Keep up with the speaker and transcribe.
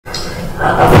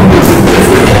I'm moving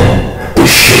different. This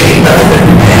shit ain't nothing to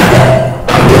me, man.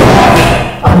 I'm gone.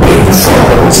 I'm waiting for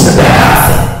photos in the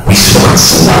bath. We smoking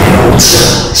Salios.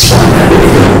 Smoking that really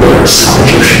good words.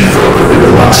 Competition for a really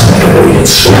deluxe megabit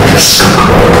swelter skunk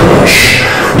relish.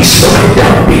 We smoking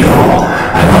down beetle.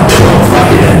 I'm on 12 like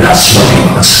it and not smoking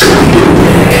on Scooby-Doo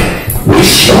dick. We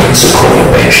smoking Sequoia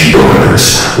Banshee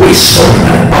doors. We smoking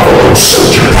that Buffalo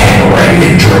Soldier Panoramic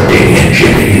and Jordanian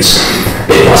jimmies.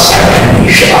 They must have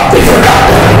amnesia. They forgot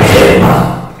that I'm him.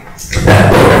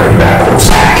 That burgery backwards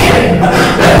hack him.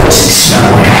 That pussy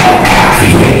smell like half he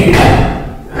made.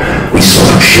 We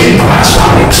smoking shit glass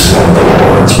pipes and one of the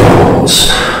Lord's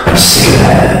bones. I'm sick of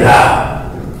that.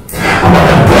 I'm on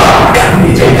them Brown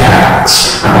County Day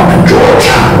packs. I'm on them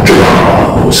Georgetown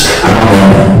drums. I'm on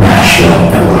them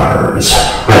Nashville Millers.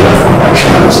 I left one of my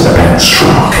shadows in the band's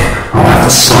trunk. I'll have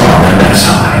to slum on them next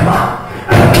time.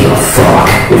 I don't give a fuck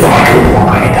if I go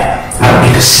blind. I don't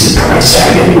need to see the price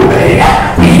tag anyway.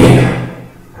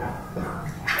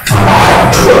 I'm high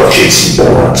on 12 Jason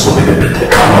Bournes looking to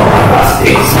come around off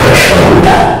the threshold.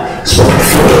 Smoking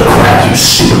filter crap, you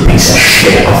stupid piece of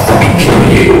shit. I'll fucking kill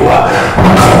you. I'm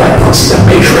gonna call that pussy the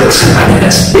Matrix, and I'm in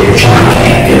this bitch and I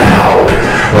can't get out.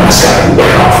 Last guy who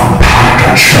went off on the pack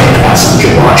got shoved by some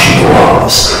Givenchy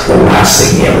gloves. The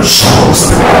last thing he ever saw was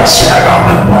the price tag on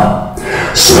him.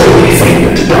 Slowly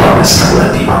fading into darkness, and I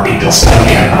let the archangels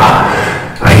take him.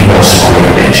 I need more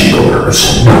Sequoia Banshee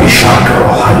doors. No, he's shy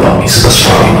girl. I love me some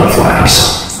Australian mud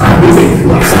flaps. I'm moving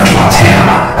like French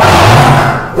Montana.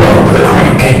 Welcome to the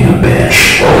Green Kingdom,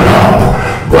 bitch. Open up.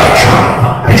 Black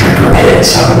China. I drink her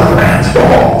piss out of another man's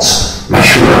balls. My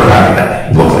shoe are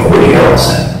cracking. You look like Woody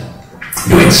Harrelson.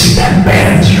 You ain't seen 10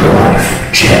 bands in your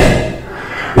life. Shit.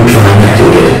 Which one I met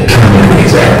you get? Turn me into an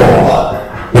example.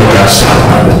 You know what I've stopped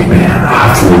playing with me, man?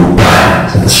 I flew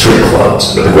diamonds in the strip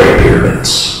clubs under the Great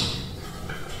Pyramids.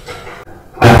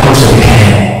 I pushed the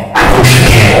camel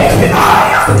through the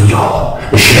eye of the needle.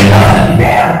 This shit ain't nothing to me,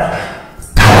 man.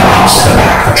 Tie a house to the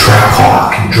back of a trap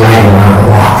hawk and drag him around the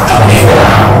block for 24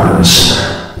 hours.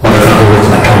 Motherfucker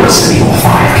looked like I was an Evil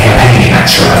 5 campaign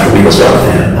extra after we was done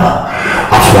with him.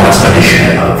 Authorized an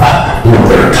edition of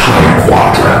their entire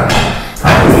quadrant.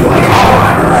 I'm moving like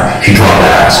Oppenheimer. She dropped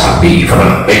that ass on me from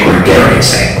an Edward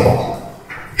Darius angle.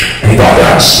 And he thought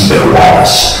that I was Stephen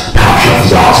Wallace. Top shelf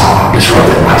Zaza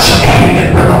disrupted my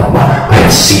circadian rhythm. I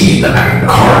had seen the Magna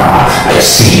Carta. I had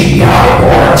seen the Eye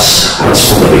Morris. I was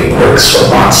flipping bricks for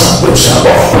months on Wilson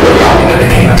before it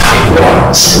became a type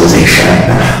 1 civilization.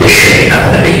 This shit ain't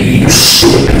nothing to me, you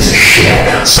stupid piece of shit.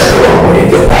 Step your own way and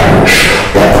get perish.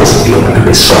 That doesn't feel like a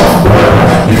big soft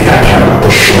burn. You think I care about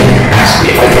this shit? Ask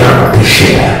me if I care about this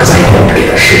shit, cause I don't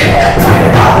give a shit. If I had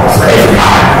a dollar for every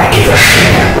time I give a shit,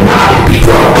 then I'd be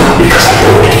broke because I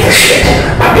don't give a shit.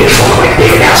 My bitch look like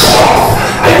David Hasselhoff.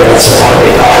 I bet it's a lot of